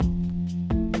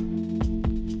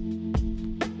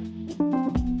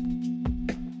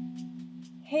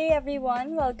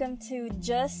everyone, welcome to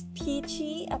Just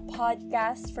Peachy, a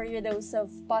podcast for your dose of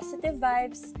positive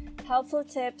vibes, helpful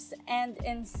tips, and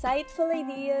insightful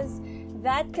ideas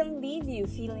that can leave you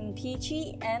feeling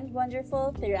peachy and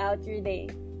wonderful throughout your day.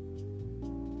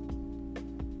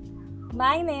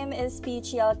 My name is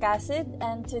Peachy Alcacid,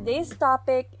 and today's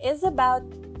topic is about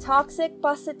toxic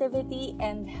positivity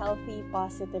and healthy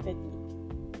positivity.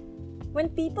 When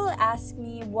people ask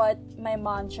me what my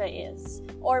mantra is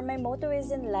or my motto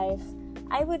is in life,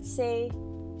 I would say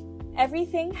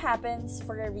everything happens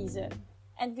for a reason,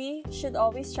 and we should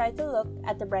always try to look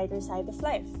at the brighter side of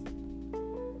life.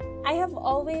 I have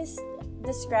always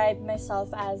described myself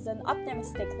as an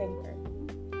optimistic thinker.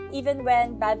 Even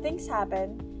when bad things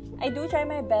happen, I do try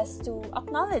my best to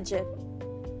acknowledge it.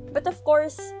 But of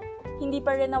course, hindi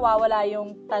pa rin nawawala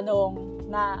yung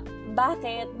tanong na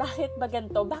bakit ba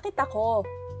ganito? Bakit ako?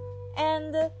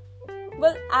 And,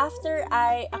 well, after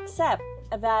I accept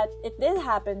that it did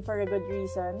happen for a good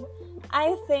reason,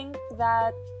 I think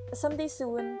that someday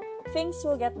soon, things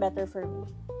will get better for me.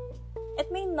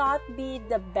 It may not be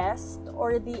the best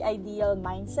or the ideal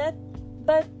mindset,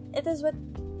 but it is what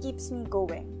keeps me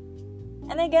going.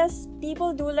 And I guess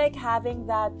people do like having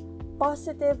that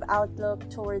positive outlook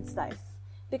towards life,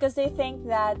 because they think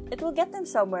that it will get them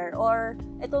somewhere or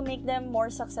it will make them more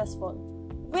successful,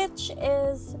 which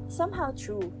is somehow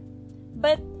true.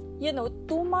 But,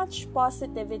 too much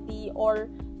positivity or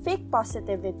fake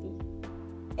positivity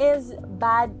is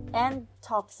bad and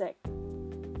toxic.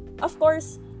 Of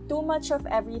course, too much of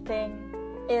everything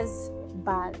is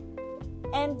bad.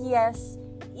 And yes,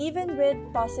 even with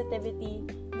positivity,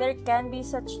 there can be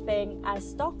such thing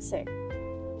as toxic,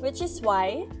 which is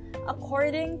why,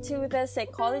 according to the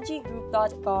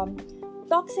psychologygroup.com,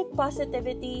 toxic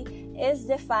positivity is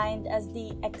defined as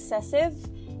the excessive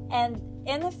and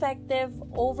ineffective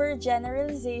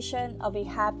overgeneralization of a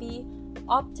happy,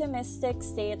 optimistic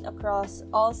state across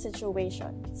all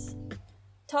situations.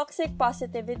 Toxic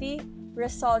positivity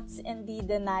results in the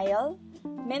denial,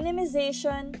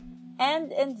 minimization,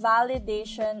 and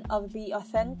invalidation of the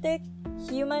authentic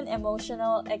human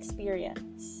emotional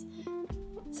experience.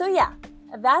 So yeah,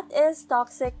 that is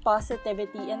toxic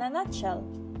positivity in a nutshell.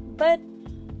 But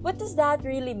what does that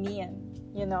really mean?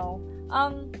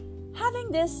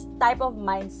 Having this type of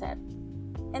mindset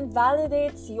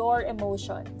invalidates your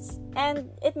emotions, and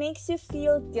it makes you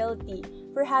feel guilty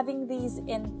for having these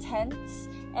intense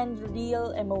and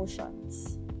real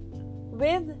emotions.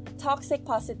 With toxic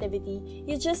positivity,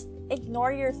 you just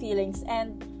ignore your feelings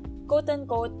and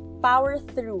quote-unquote power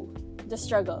through the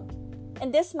struggle.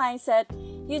 In this mindset,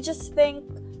 you just think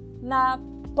na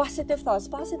positive thoughts.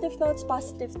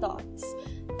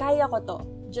 Kaya ko to.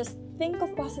 Just think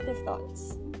of positive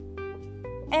thoughts.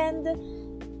 And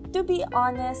to be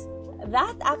honest,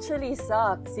 that actually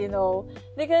sucks,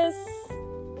 because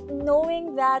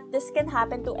knowing that this can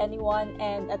happen to anyone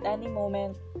and at any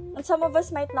moment, and some of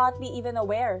us might not be even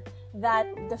aware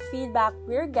that the feedback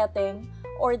we're getting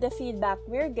or the feedback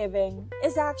we're giving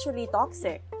is actually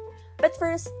toxic. But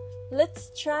first,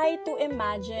 let's try to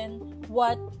imagine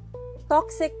what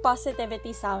toxic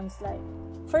positivity sounds like.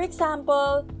 For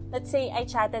example, let's say I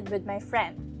chatted with my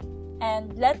friend,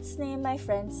 and let's name my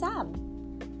friend Sam.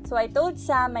 So I told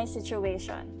Sam my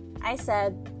situation. I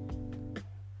said,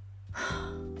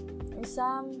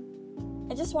 Sam,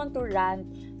 I just want to rant.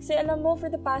 Kasi alam mo, for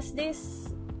the past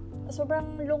days,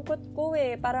 sobrang lungkot ko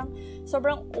eh. Parang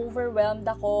sobrang overwhelmed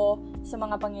ako sa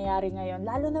mga pangyayari ngayon.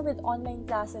 Lalo na with online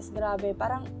classes, grabe.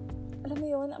 Parang, alam mo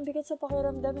yun, ang bigat sa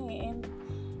pakiramdam eh. And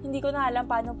hindi ko na alam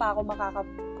paano pa ako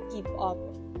makaka-keep up.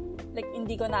 Like,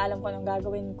 hindi ko na alam kung anong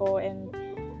gagawin ko. And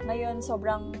ngayon,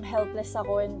 sobrang helpless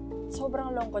ako and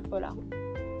sobrang lungkot ko lang.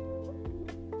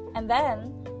 And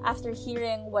then, after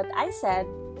hearing what I said,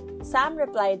 Sam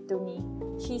replied to me.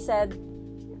 She said,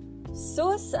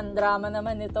 "Sus, ang drama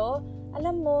naman nito.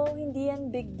 Alam mo, hindi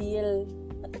yan big deal.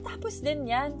 Matatapos din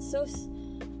yan, sus.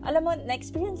 Alam mo,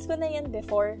 na-experience ko na yan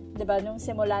before, diba, nung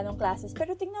simula nung classes.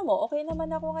 Pero tingnan mo, okay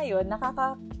naman ako ngayon.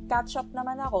 Nakaka-catch up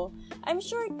naman ako. I'm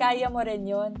sure kaya mo rin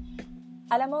yun.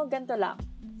 Alam mo, ganito lang.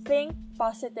 Think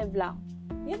positive lang.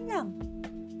 Yun lang."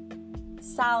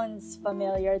 Sounds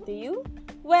familiar to you?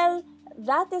 Well,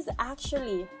 that is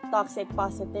actually toxic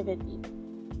positivity.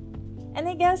 And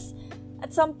I guess at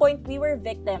some point we were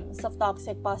victims of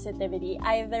toxic positivity.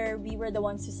 Either we were the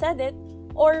ones who said it,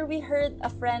 or we heard a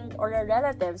friend or a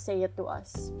relative say it to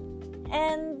us.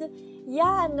 And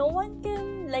yeah, no one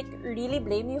can really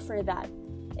blame you for that.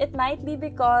 It might be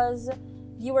because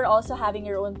you were also having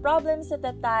your own problems at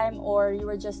that time, or you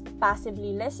were just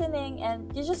passively listening and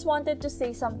you just wanted to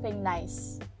say something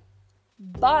nice.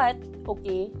 But,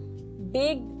 okay,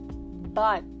 big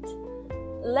But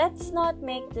let's not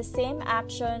make the same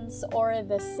actions or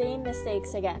the same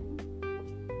mistakes again.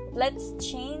 Let's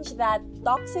change that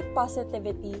toxic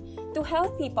positivity to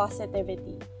healthy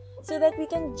positivity so that we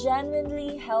can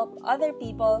genuinely help other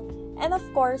people and, of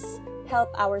course,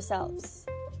 help ourselves.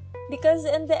 Because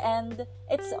in the end,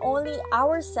 it's only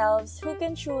ourselves who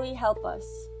can truly help us,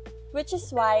 which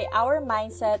is why our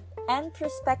mindset and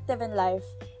perspective in life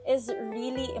is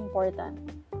really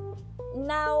important.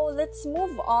 Now, let's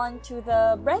move on to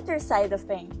the brighter side of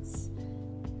things.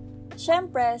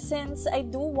 Syempre, since I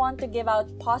do want to give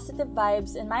out positive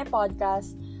vibes in my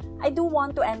podcast, I do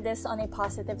want to end this on a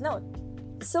positive note.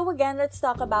 So again, let's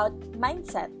talk about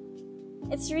mindset.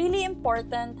 It's really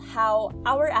important how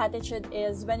our attitude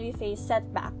is when we face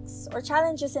setbacks or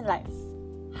challenges in life.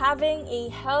 Having a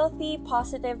healthy,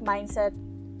 positive mindset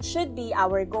should be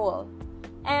our goal.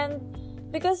 And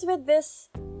because with this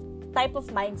type of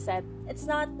mindset, it's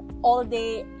not all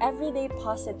day, everyday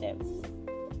positive.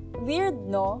 Weird,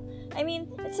 no? I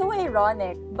mean, it's so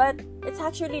ironic, but it's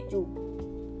actually true.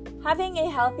 Having a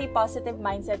healthy, positive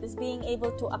mindset is being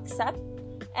able to accept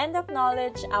and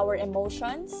acknowledge our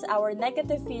emotions, our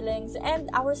negative feelings, and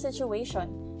our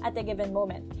situation at a given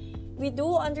moment. We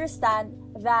do understand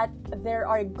that there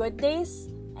are good days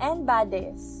and bad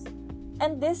days,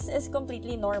 and this is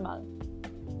completely normal.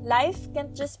 Life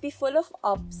can't just be full of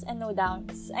ups and no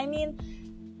downs. I mean,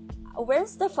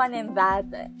 where's the fun in that?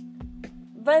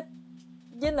 But,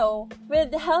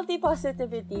 with healthy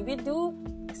positivity, we do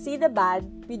see the bad,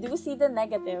 we do see the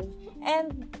negative,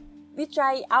 and we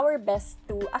try our best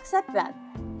to accept that.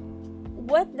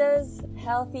 What does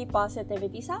healthy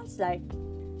positivity sounds like?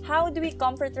 How do we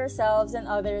comfort ourselves and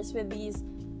others with these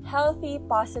healthy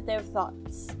positive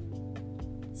thoughts?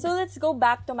 So let's go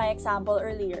back to my example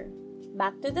earlier.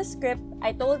 Back to the script,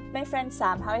 I told my friend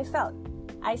Sam how I felt.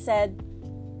 I said,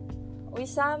 "Uy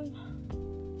Sam,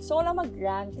 gusto ko lang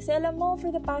mag-rant kasi alam mo, for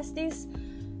the past days,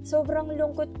 sobrang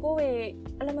lungkot ko eh.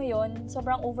 Alam mo yon,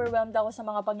 sobrang overwhelmed ako sa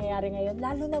mga pangyayari ngayon,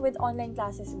 lalo na with online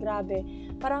classes, grabe.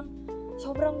 Parang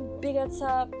sobrang bigat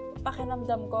sa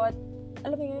pakiramdam ko at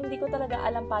alam mo yun, hindi ko talaga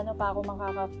alam paano pa ako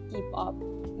makaka-keep up.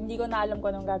 Hindi ko na alam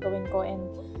kung anong gagawin ko and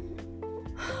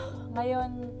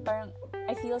ngayon, parang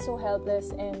I feel so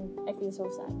helpless and I feel so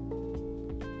sad."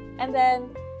 And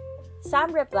then,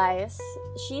 Sam replies,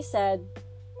 she said,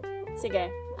 "Sige,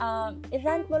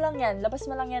 i-rant mo lang yan, labas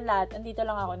mo lang yan lahat, andito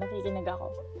lang ako, nakikinig ako.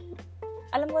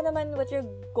 Alam ko naman what you're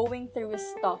going through is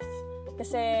tough,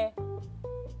 kasi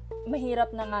mahirap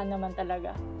na nga naman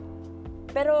talaga.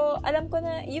 Pero alam ko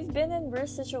na you've been in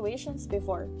worse situations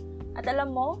before. At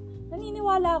alam mo,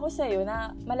 naniniwala ako sa'yo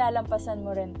na malalampasan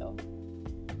mo rin to.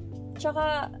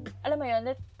 Tsaka, alam mo yun,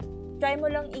 try mo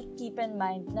lang i-keep in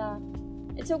mind na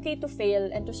it's okay to fail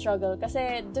and to struggle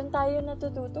kasi dun tayo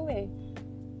natututo eh.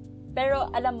 Pero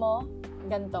alam mo,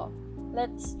 ganito,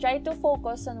 let's try to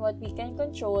focus on what we can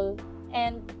control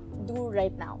and do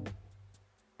right now."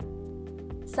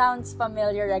 Sounds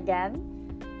familiar again?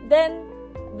 Then,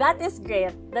 that is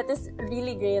great. That is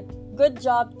really great. Good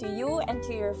job to you and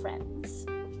to your friends.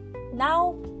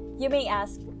 Now, you may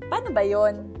ask, paano ba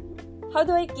yun? How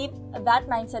do I keep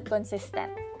that mindset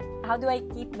consistent? How do I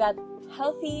keep that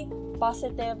healthy,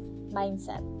 positive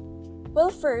mindset?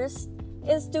 Well, first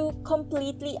is to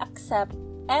completely accept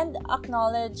and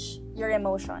acknowledge your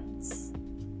emotions.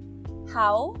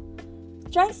 How?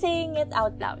 Try saying it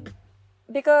out loud.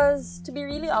 Because, to be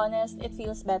really honest, it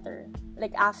feels better,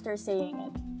 like after saying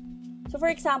it. So for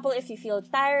example, if you feel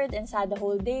tired and sad the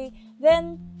whole day,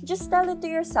 then just tell it to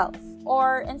yourself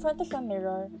or in front of a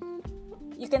mirror.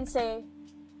 You can say,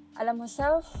 "Alam mo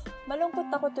self, malungkot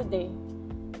ako today.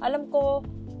 Alam ko,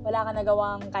 wala ka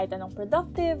nagawang kahit anong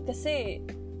productive kasi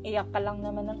iyak ka lang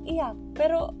naman ng iyak.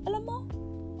 Pero alam mo,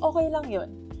 okay lang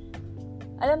yun.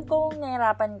 Alam kong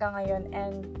nahirapan ka ngayon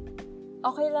and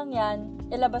okay lang yan,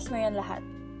 ilabas mo yan lahat."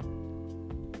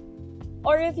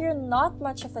 Or if you're not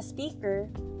much of a speaker,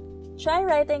 try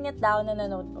writing it down in a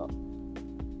notebook.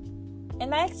 In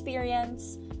my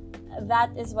experience, that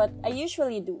is what I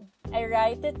usually do. I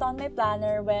write it on my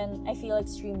planner when I feel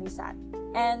extremely sad.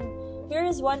 And here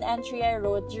is one entry I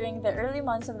wrote during the early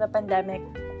months of the pandemic,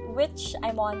 which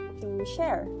I want to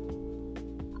share.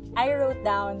 I wrote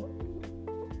down,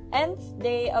 "Nth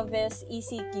day of this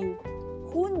ECQ.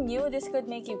 Who knew this could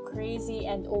make you crazy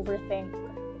and overthink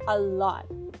a lot?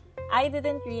 I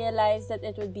didn't realize that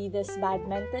it would be this bad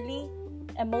mentally,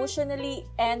 emotionally,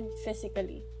 and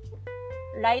physically.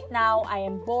 Right now, I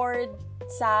am bored,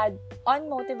 sad,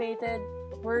 unmotivated,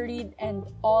 worried, and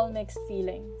all mixed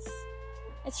feelings.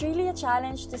 It's really a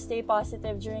challenge to stay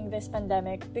positive during this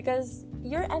pandemic because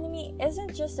your enemy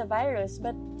isn't just a virus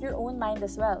but your own mind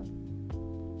as well.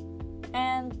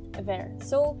 And there.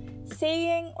 So,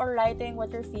 saying or writing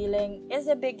what you're feeling is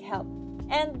a big help.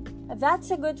 And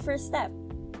that's a good first step.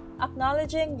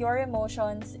 Acknowledging your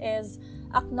emotions is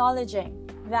acknowledging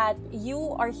that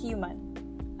you are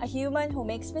human. A human who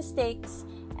makes mistakes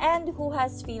and who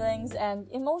has feelings and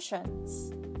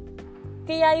emotions.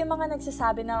 Kaya yung mga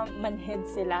nagsasabi na manhid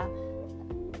sila,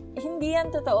 hindi yan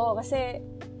totoo kasi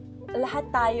lahat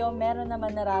tayo meron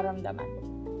naman nararamdaman.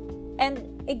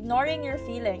 And ignoring your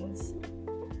feelings,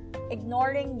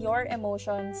 ignoring your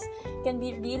emotions can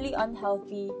be really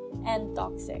unhealthy and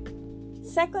toxic.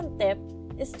 Second tip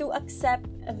is to accept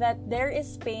that there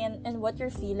is pain in what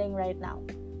you're feeling right now.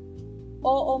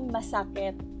 Oo,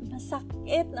 masakit.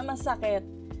 Masakit na masakit.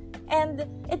 And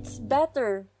it's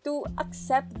better to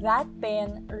accept that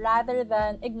pain rather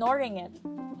than ignoring it.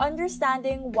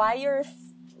 Understanding why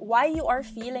you are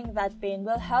feeling that pain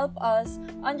will help us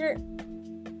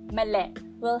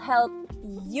will help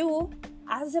you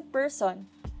as a person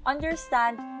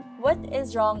understand what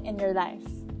is wrong in your life.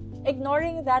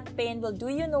 Ignoring that pain will do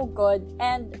you no good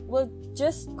and will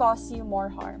just cause you more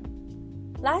harm.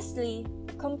 Lastly,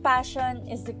 compassion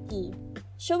is the key.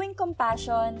 Showing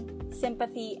compassion,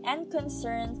 sympathy, and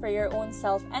concern for your own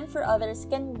self and for others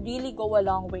can really go a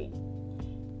long way.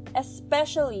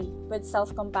 Especially with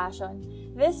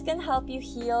self-compassion, this can help you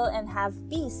heal and have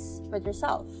peace with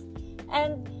yourself.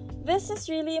 And this is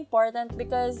really important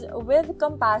because with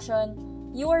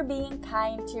compassion, you are being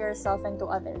kind to yourself and to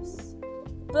others.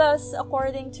 Plus,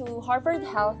 according to Harvard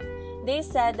Health, they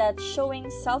said that showing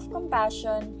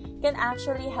self-compassion can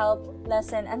actually help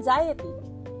lessen anxiety.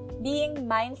 Being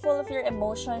mindful of your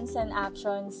emotions and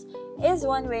actions is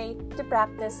one way to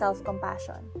practice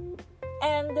self-compassion.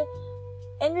 And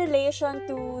in relation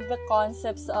to the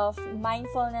concepts of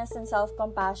mindfulness and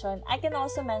self-compassion, I can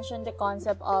also mention the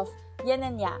concept of yin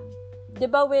and yang.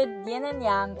 Diba with yin and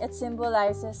yang, it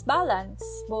symbolizes balance,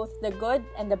 both the good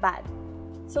and the bad.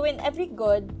 So in every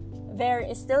good, there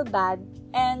is still bad,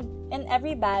 and in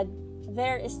every bad,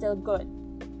 there is still good.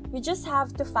 We just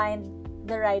have to find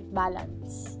the right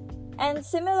balance. And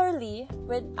similarly,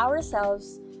 with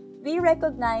ourselves, we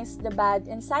recognize the bad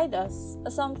inside us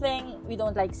as something we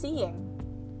don't like seeing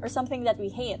or something that we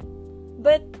hate.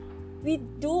 But we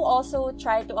do also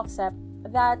try to accept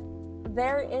that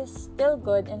there is still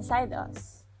good inside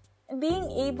us. And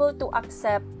being able to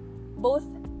accept both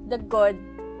the good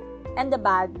and the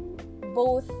bad,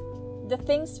 both the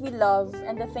things we love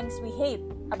and the things we hate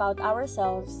about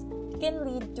ourselves, can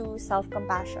lead to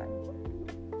self-compassion.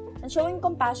 And showing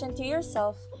compassion to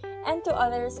yourself and to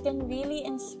others can really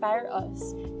inspire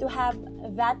us to have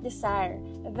that desire,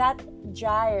 that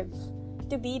drive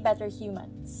to be better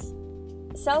humans.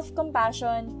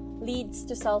 Self-compassion leads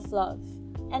to self-love,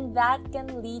 and that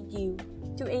can lead you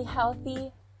to a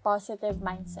healthy, positive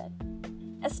mindset.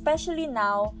 Especially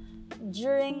now,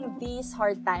 during these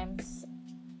hard times,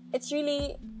 it's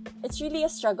really a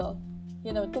struggle,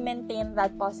 to maintain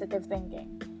that positive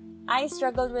thinking. I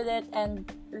struggled with it, and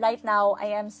right now I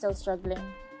am still struggling.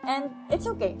 And it's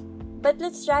okay. But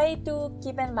let's try to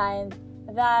keep in mind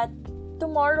that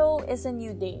tomorrow is a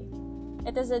new day.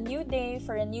 It is a new day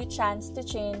for a new chance to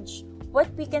change what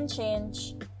we can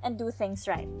change and do things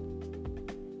right.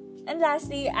 And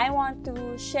lastly, I want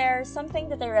to share something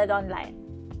that I read online.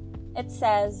 It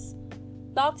says,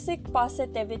 toxic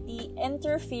positivity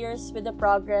interferes with the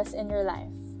progress in your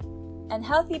life, and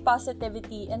healthy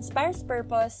positivity inspires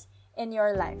purpose in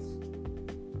your life.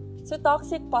 So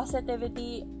toxic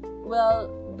positivity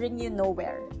will bring you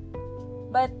nowhere.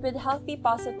 But with healthy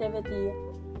positivity,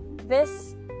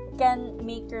 this can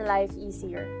make your life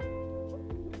easier.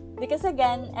 Because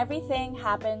again, everything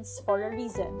happens for a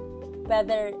reason,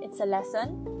 whether it's a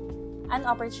lesson, an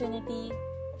opportunity,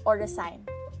 or a sign.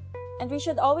 And we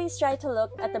should always try to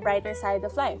look at the brighter side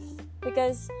of life,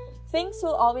 because things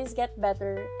will always get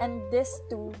better and this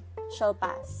too shall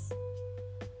pass.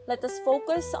 Let us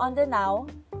focus on the now,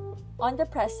 on the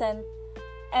present,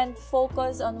 and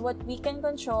focus on what we can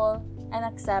control and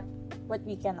accept what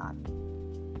we cannot.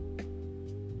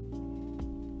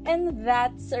 And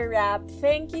that's a wrap.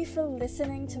 Thank you for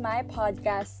listening to my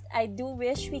podcast. I do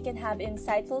wish we can have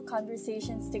insightful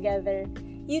conversations together.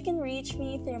 You can reach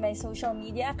me through my social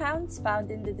media accounts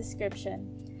found in the description.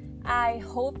 I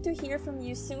hope to hear from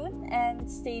you soon, and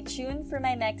stay tuned for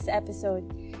my next episode.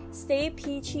 Stay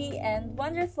peachy and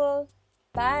wonderful.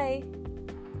 Bye!